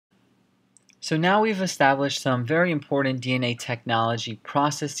So now we've established some very important DNA technology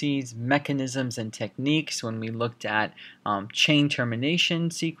processes, mechanisms, and techniques when we looked at chain termination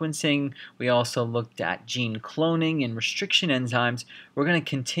sequencing. We also looked at gene cloning and restriction enzymes. We're going to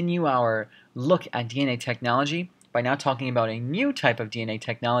continue our look at DNA technology by now talking about a new type of DNA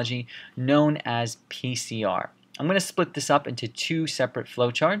technology known as PCR. I'm going to split this up into two separate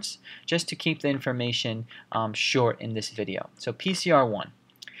flowcharts just to keep the information short in this video. So PCR1.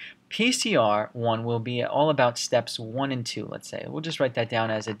 PCR1 will be all about steps 1 and 2, let's say. We'll just write that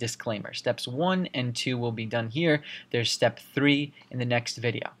down as a disclaimer. Steps 1 and 2 will be done here. There's step 3 in the next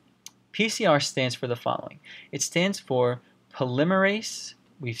video. PCR stands for the following. It stands for polymerase,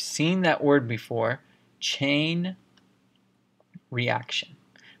 we've seen that word before, chain reaction.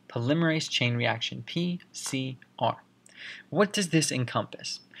 Polymerase chain reaction, PCR. What does this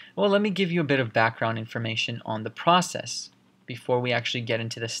encompass? Well, let me give you a bit of background information on the process before we actually get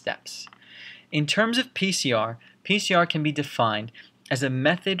into the steps. In terms of PCR, PCR can be defined as a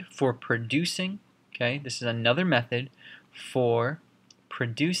method for producing, okay, this is another method for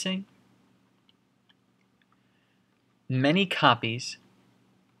producing many copies,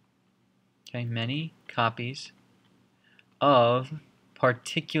 okay, many copies of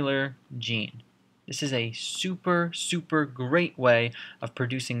particular gene. This is a super great way of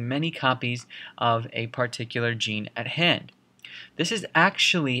producing many copies of a particular gene at hand. This is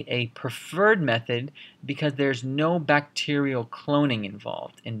actually a preferred method because there's no bacterial cloning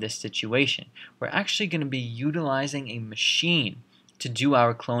involved in this situation. We're actually going to be utilizing a machine to do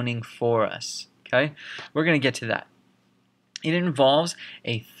our cloning for us. Okay, we're going to get to that. It involves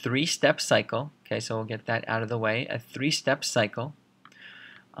a 3-step cycle. Okay, so we'll get that out of the way. A 3-step cycle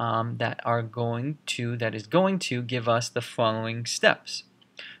that is going to give us the following steps.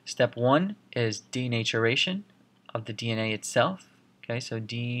 Step 1 is denaturation of the DNA itself. Okay, so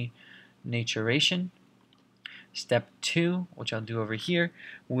denaturation. Step 2, which I'll do over here,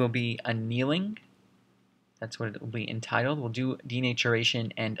 will be annealing. That's what it will be entitled. We'll do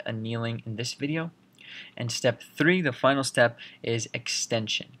denaturation and annealing in this video. And step 3, the final step, is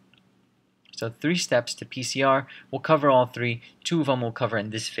extension. So 3 steps to PCR. We'll cover all 3. 2 of them we'll cover in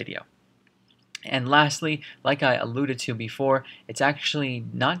this video. And lastly, like I alluded to before, it's actually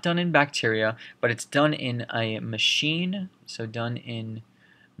not done in bacteria, but it's done in a machine. So done in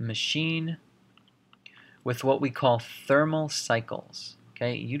machine with what we call thermal cycles.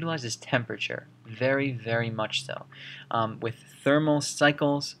 Okay, it utilizes temperature, very much so. With thermal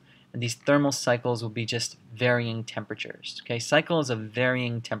cycles, and these thermal cycles will be just varying temperatures. Okay, cycles of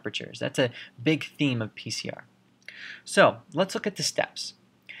varying temperatures. That's a big theme of PCR. So let's look at the steps.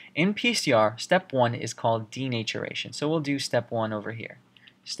 In PCR, step 1 is called denaturation. So we'll do step 1 over here.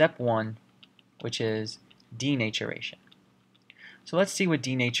 Step 1, which is denaturation. So let's see what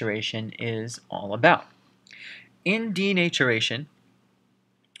denaturation is all about. In denaturation,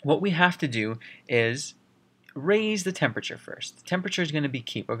 what we have to do is raise the temperature first. The temperature is going to be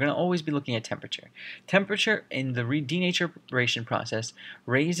key. We're going to always be looking at temperature. Temperature in the denaturation process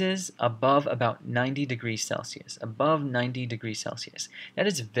raises above about 90 degrees Celsius. Above 90 degrees Celsius. That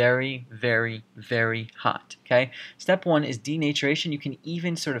is very hot. Okay. Step 1 is denaturation. You can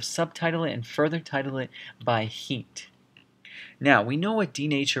even sort of subtitle it and further title it by heat. Now, we know what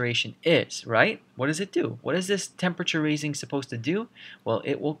denaturation is, right? What does it do? What is this temperature raising supposed to do? Well,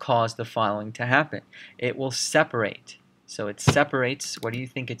 it will cause the following to happen. It will separate. So it separates. What do you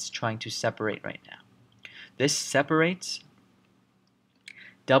think it's trying to separate right now? This separates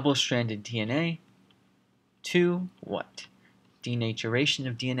double-stranded DNA to what? Denaturation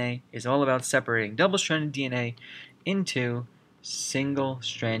of DNA is all about separating double-stranded DNA into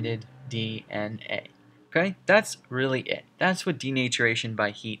single-stranded DNA. Okay, that's really it. That's what denaturation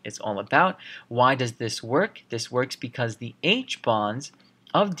by heat is all about. Why does this work? This works because the H bonds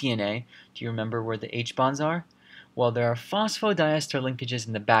of DNA, do you remember where the H bonds are? Well, there are phosphodiester linkages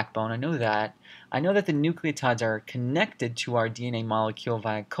in the backbone. I know that. I know that the nucleotides are connected to our DNA molecule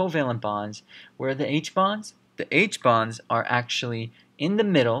via covalent bonds. Where are the H bonds? The H bonds are actually in the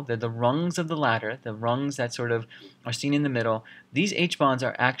middle. They're the rungs of the ladder, the rungs that sort of are seen in the middle. These H bonds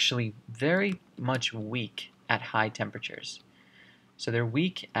are actually very much weak at high temperatures. So they're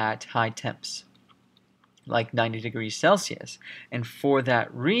weak at high temps, like 90 degrees Celsius. And for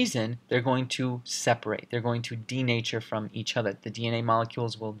that reason, they're going to separate. They're going to denature from each other. The DNA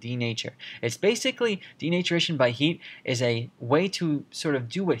molecules will denature. It's basically, denaturation by heat is a way to sort of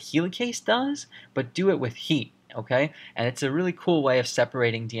do what helicase does, but do it with heat. Okay, and it's a really cool way of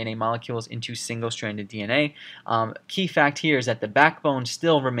separating DNA molecules into single-stranded DNA. Key fact here is that the backbone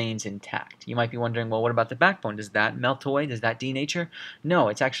still remains intact. You might be wondering, well, what about the backbone? Does that melt away? Does that denature? No,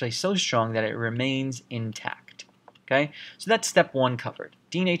 it's actually so strong that it remains intact. Okay, so that's step 1 covered.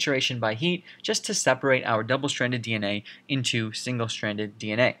 Denaturation by heat, just to separate our double-stranded DNA into single-stranded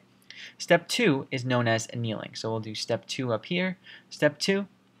DNA. Step 2 is known as annealing. So we'll do step 2 up here. Step 2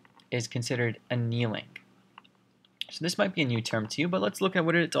 is considered annealing. So this might be a new term to you, but let's look at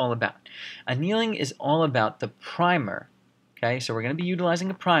what it's all about. Annealing is all about the primer. Okay, so we're going to be utilizing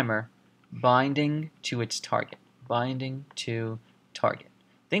a primer binding to its target. Binding to target.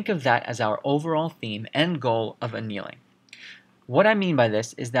 Think of that as our overall theme and goal of annealing. What I mean by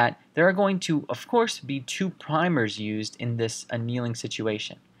this is that there are going to, of course, be 2 primers used in this annealing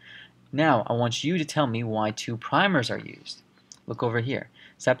situation. Now, I want you to tell me why 2 primers are used. Look over here.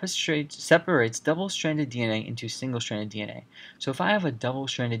 Separates double-stranded DNA into single-stranded DNA. So if I have a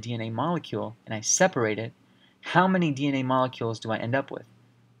double-stranded DNA molecule and I separate it, how many DNA molecules do I end up with?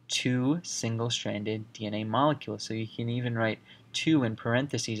 2 single-stranded DNA molecules. So you can even write 2 in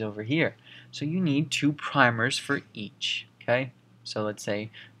parentheses over here. So you need 2 primers for each. Okay? So let's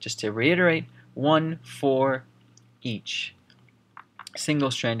say, just to reiterate, 1 for each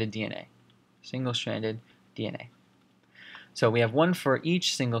single-stranded DNA. Single-stranded DNA. So we have 1 for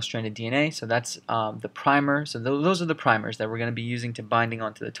each single-stranded DNA, so that's the primer. So those are the primers that we're going to be using to binding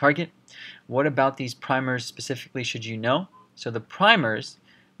onto the target. What about these primers specifically should you know? So the primers,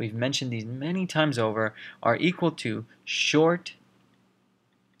 we've mentioned these many times over, are equal to short,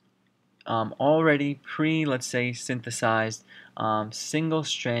 already let's say, synthesized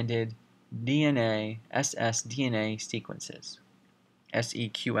single-stranded DNA, ssDNA sequences.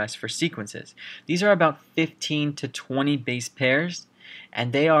 SEQS for sequences. These are about 15 to 20 base pairs,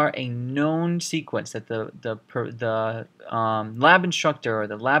 and they are a known sequence that the lab instructor or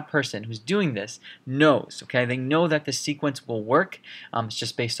the lab person who's doing this knows. Okay, they know that the sequence will work. It's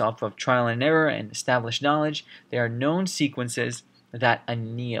just based off of trial and error and established knowledge. They are known sequences that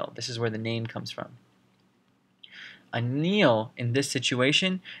anneal. This is where the name comes from. Anneal in this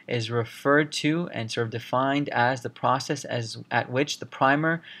situation is referred to and sort of defined as the process at which the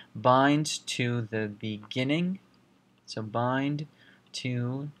primer binds to the beginning. So bind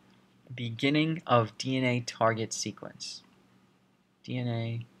to beginning of DNA target sequence.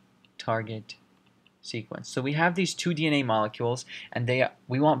 DNA target sequence. So we have these 2 DNA molecules, and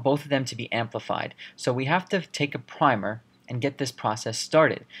we want both of them to be amplified. So we have to take a primer and get this process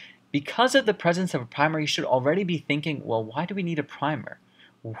started. Because of the presence of a primer, you should already be thinking, well, why do we need a primer?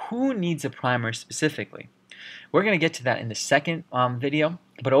 Who needs a primer specifically? We're going to get to that in the second video,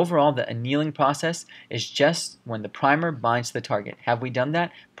 but overall the annealing process is just when the primer binds to the target. Have we done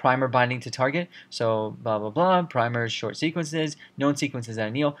that? Primer binding to target, so blah blah blah, primers, short sequences, known sequences that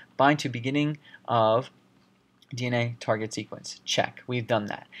anneal, bind to beginning of DNA target sequence. Check. We've done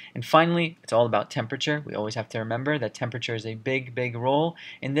that. And finally, it's all about temperature. We always have to remember that temperature is a big role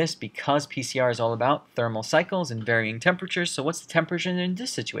in this because PCR is all about thermal cycles and varying temperatures. So what's the temperature in this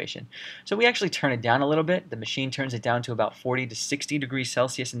situation? So we actually turn it down a little bit. The machine turns it down to about 40 to 60 degrees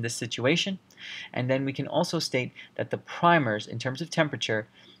Celsius in this situation. And then we can also state that the primers, in terms of temperature,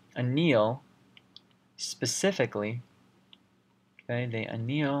 anneal specifically, okay, they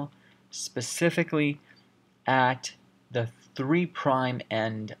anneal specifically at the 3'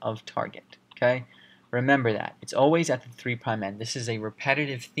 end of target. Okay, remember that it's always at the 3' end. This is a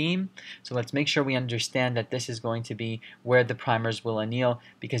repetitive theme, so let's make sure we understand that this is going to be where the primers will anneal,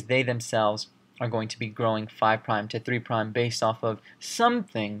 because they themselves are going to be growing 5' to 3' based off of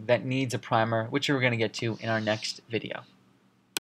something that needs a primer, which we're going to get to in our next video.